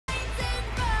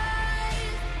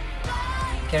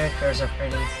Characters are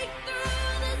pretty.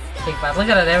 But look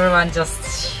at it, everyone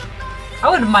just... I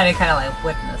wouldn't mind to kind of like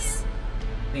witness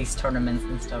these tournaments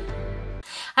and stuff.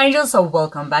 Hi Angels, so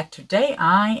welcome back. Today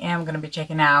I am going to be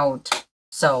checking out...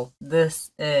 So,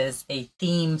 this is a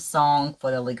theme song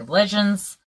for the League of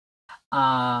Legends.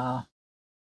 I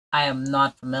am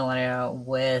not familiar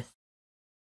with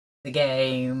the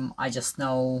game. I just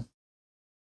know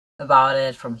about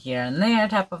it from here and there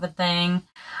type of a thing.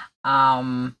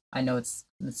 I know it's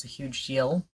a huge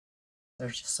deal.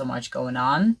 There's just so much going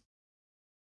on.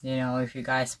 You know, if you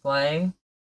guys play,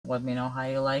 let me know how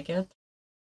you like it.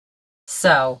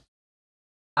 So,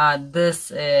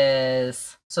 this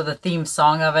is, so the theme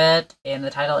song of it, and the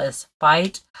title is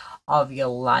Fight of Your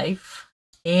Life.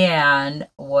 And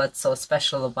what's so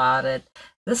special about it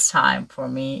this time for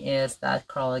me is that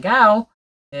Curley Gao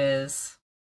is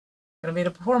going to be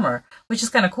the performer, which is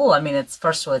kind of cool. I mean,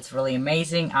 first of all, it's really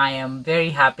amazing. I am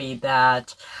very happy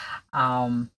that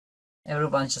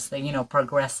everyone's just, like, you know,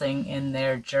 progressing in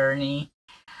their journey,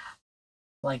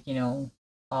 like, you know,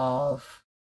 of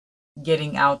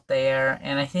getting out there.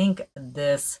 And I think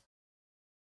this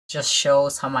just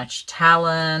shows how much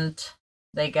talent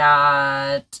they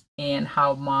got and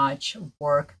how much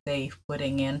work they're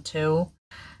putting into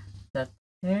that.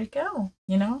 There you go,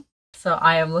 you know. So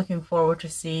I am looking forward to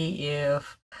see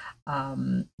if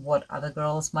what other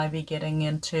girls might be getting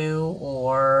into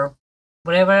or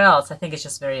whatever else. I think it's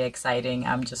just very exciting.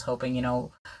 I'm just hoping, you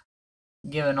know,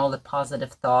 giving all the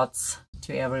positive thoughts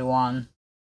to everyone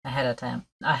ahead of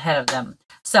them.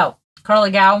 So,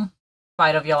 Curley Gao,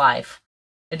 Fight of Your Life.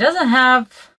 It doesn't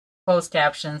have closed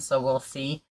captions, so we'll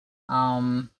see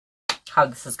how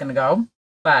this is gonna go.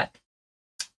 But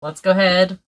let's go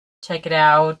ahead, check it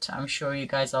out. I'm sure you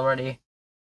guys already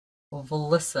have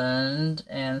listened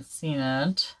and seen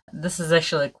it. This is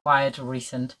actually quite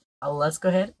recent. Let's go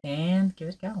ahead and give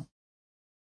it a go.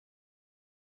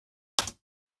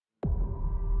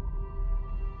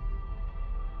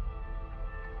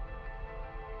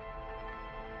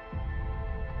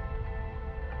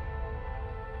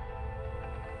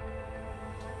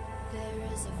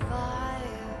 There is a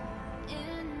fire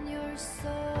in your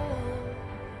soul,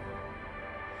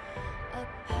 a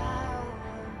power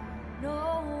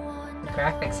no one knows. The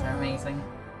graphics are amazing.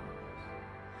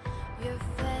 Your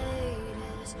fate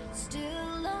is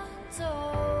still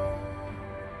untold.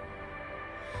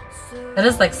 That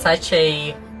is like such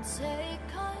an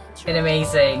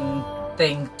amazing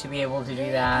thing to be able to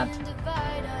do that.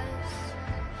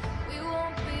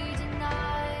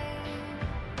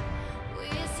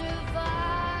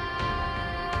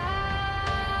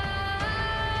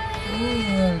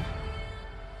 Ooh.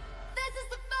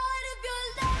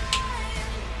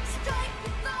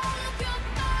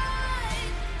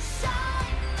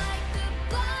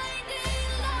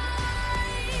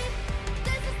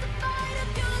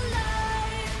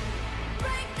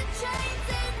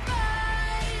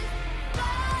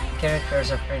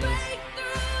 Characters are pretty.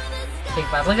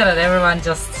 But look at it, everyone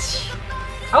just...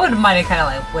 I wouldn't mind to kind of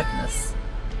like witness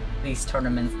these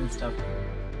tournaments and stuff.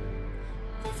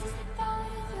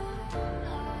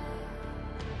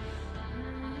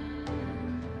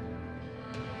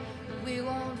 We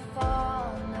won't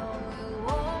fall, no, we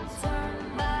won't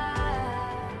turn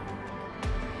back.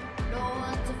 No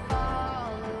one to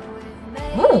follow, we've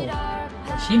made Ooh, our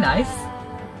is she nice?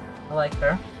 I like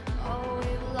her. oh,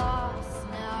 we've lost,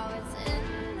 now it's in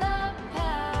the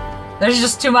past. There's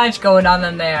just too much going on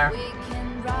in there. We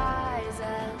can rise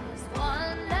as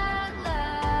one at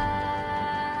last.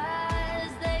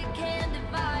 They can't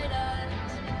divide us.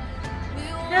 We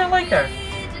won't Yeah, I like her.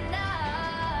 be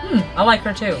denied. I like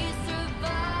her too. We survive.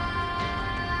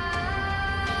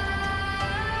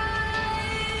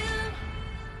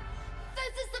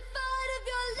 This is the fight of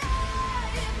your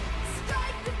life.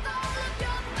 Strike with all of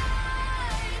your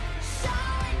might.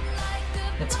 Shine like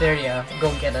the It's very go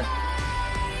get it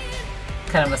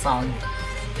kind of a song.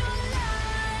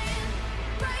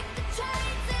 break the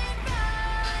chains and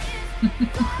rise.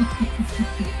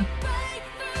 Break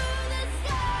through the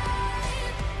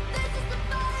sky. This is the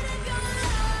fight of your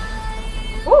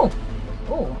life.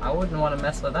 Ooh, ooh, I wouldn't want to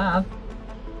mess with that.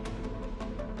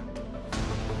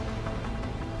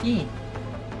 E.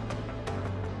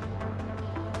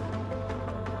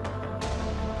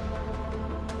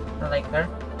 I like her,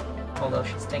 although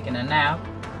she's taking a nap.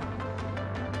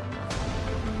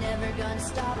 Never gonna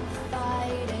stop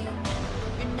fighting.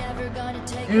 You're never gonna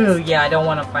take Ooh, us yeah, I don't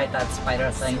want to fight that spider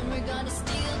thing. down. We're gonna steal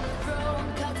the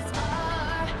throne 'cause it's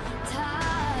our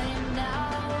time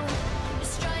now. You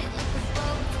strike like a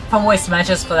bolt If I'm wasting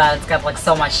matches for that, it's got like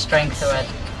so much strength to it.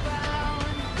 ground.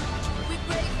 We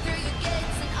break through your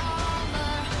gates and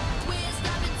armor.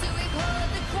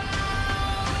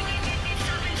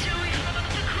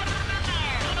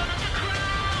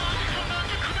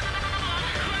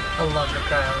 love the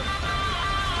crowd.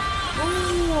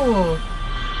 Ooh.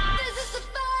 This is the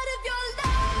fight of your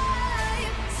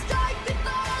life. Strike with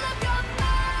all of your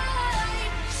might.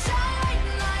 Shine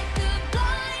like the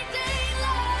blinding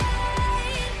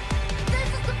light. This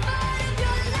is the fight of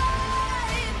your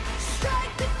life.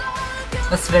 Strike with all of your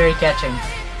That's very catching,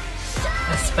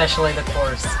 might. especially the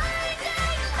chorus.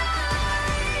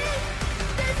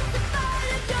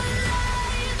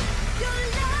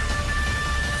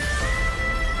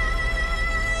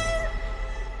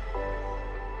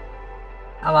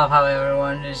 I love how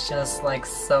everyone is just like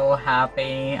so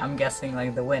happy. I'm guessing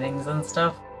like the winnings and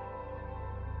stuff.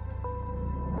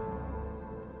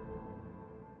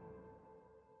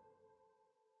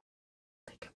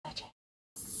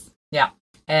 Yeah,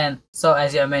 and so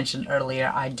as I mentioned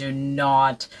earlier, I do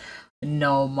not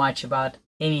know much about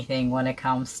anything when it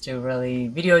comes to really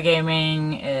video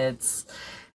gaming.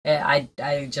 I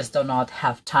just do not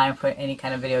have time for any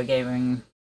kind of video gaming.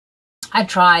 I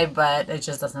try, but it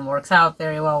just doesn't work out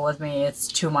very well with me. It's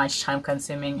too much time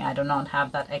consuming. I do not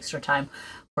have that extra time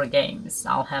for games.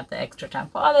 I'll have the extra time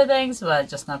for other things, but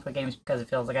just not for games because it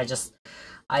feels like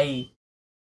I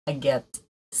get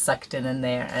sucked in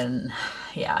there, and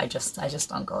yeah, I just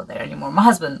don't go there anymore. My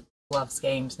husband loves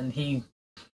games, and he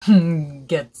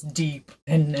gets deep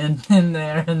in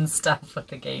there and stuff with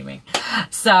the gaming.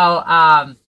 So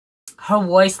her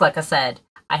voice, like I said,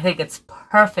 I think it's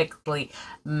perfectly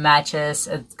matches.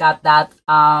 It's got that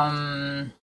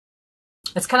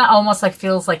it's kind of almost like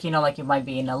feels like, you know, like you might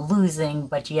be in a losing,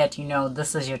 but yet, you know,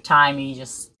 this is your time, you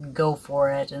just go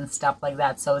for it and stuff like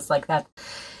that. So it's like that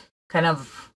kind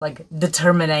of like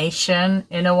determination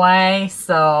in a way.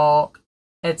 So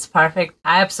it's perfect.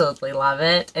 I absolutely love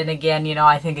it. And again, you know,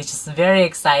 I think it's just very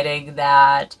exciting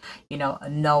that, you know,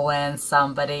 knowing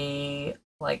somebody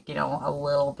like, you know, a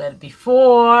little bit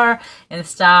before and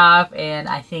stuff. And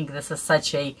I think this is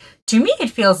such a, to me,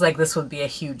 it feels like this would be a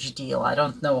huge deal. I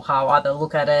don't know how others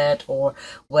look at it or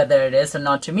whether it is or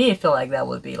not. To me, I feel like that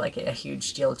would be like a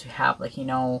huge deal to have, like, you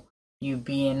know, you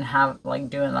doing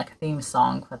like a theme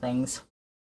song for things.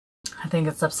 I think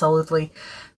it's absolutely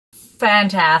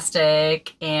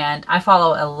fantastic. And I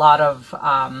follow a lot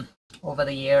of, over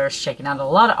the years, checking out a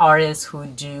lot of artists who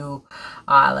do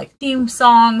like theme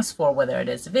songs for whether it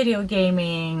is video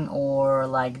gaming or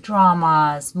like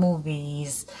dramas,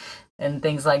 movies, and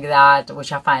things like that,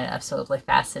 which I find absolutely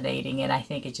fascinating. And I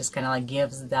think it just kind of like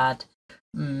gives that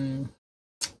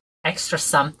extra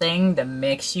something that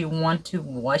makes you want to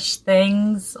watch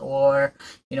things or,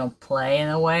 you know, play in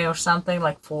a way or something,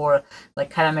 like for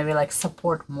like kind of maybe like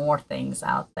support more things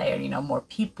out there, you know, more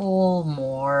people,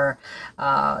 more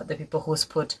the people who's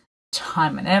put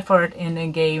time and effort into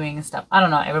gaming and stuff. I don't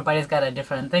know, everybody's got a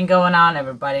different thing going on.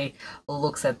 Everybody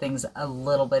looks at things a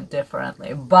little bit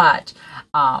differently, but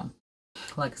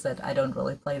like I said, I don't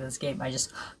really play this game. I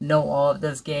just know of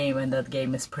this game, and that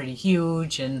game is pretty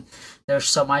huge, and there's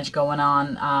so much going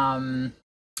on.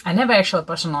 I never actually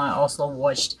personally also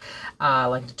watched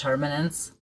like the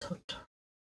tournaments.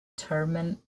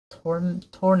 Tournaments.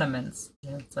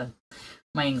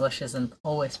 My English isn't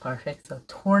always perfect, so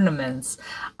tournaments.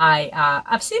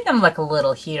 I've seen them like a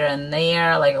little here and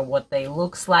there, like what they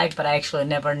looks like, but I actually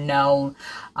never known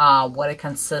what it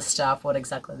consists of, what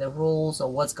exactly the rules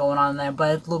or what's going on there.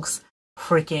 But it looks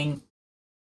freaking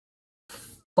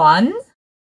fun,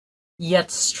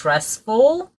 yet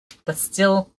stressful, but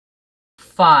still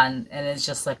fun, and it's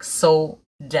just like so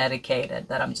dedicated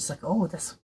that I'm just like, oh,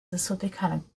 this would be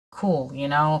kind of cool, you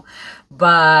know.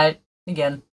 But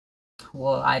again,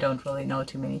 well, I don't really know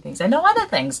too many things. I know other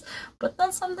things, but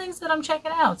not some things that I'm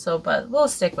checking out. So, but we'll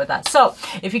stick with that. So,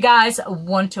 if you guys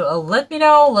want to let me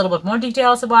know a little bit more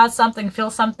details about something,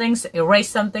 fill some things, erase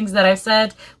some things that I've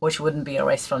said, which wouldn't be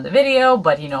erased from the video,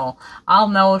 but, you know, I'll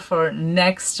know it for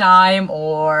next time,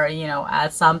 or, you know,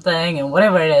 add something and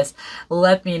whatever it is,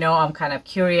 let me know. I'm kind of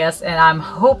curious, and I'm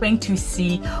hoping to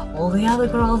see all the other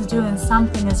girls doing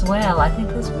something as well. I think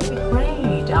this would be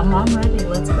great. I'm ready.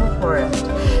 Let's go for it.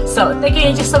 So, thank you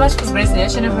Angie so much for this great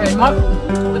suggestion and hearing more.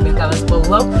 Leave me comments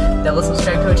below. Double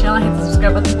subscribe to our channel, hit the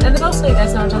subscribe button and the bell so you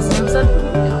guys know when I post a new episode.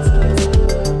 And I'll see you next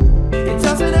time. It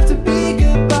doesn't have to be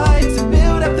goodbye to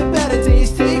build up the better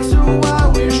days. Takes a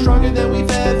while, we're stronger than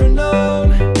we've ever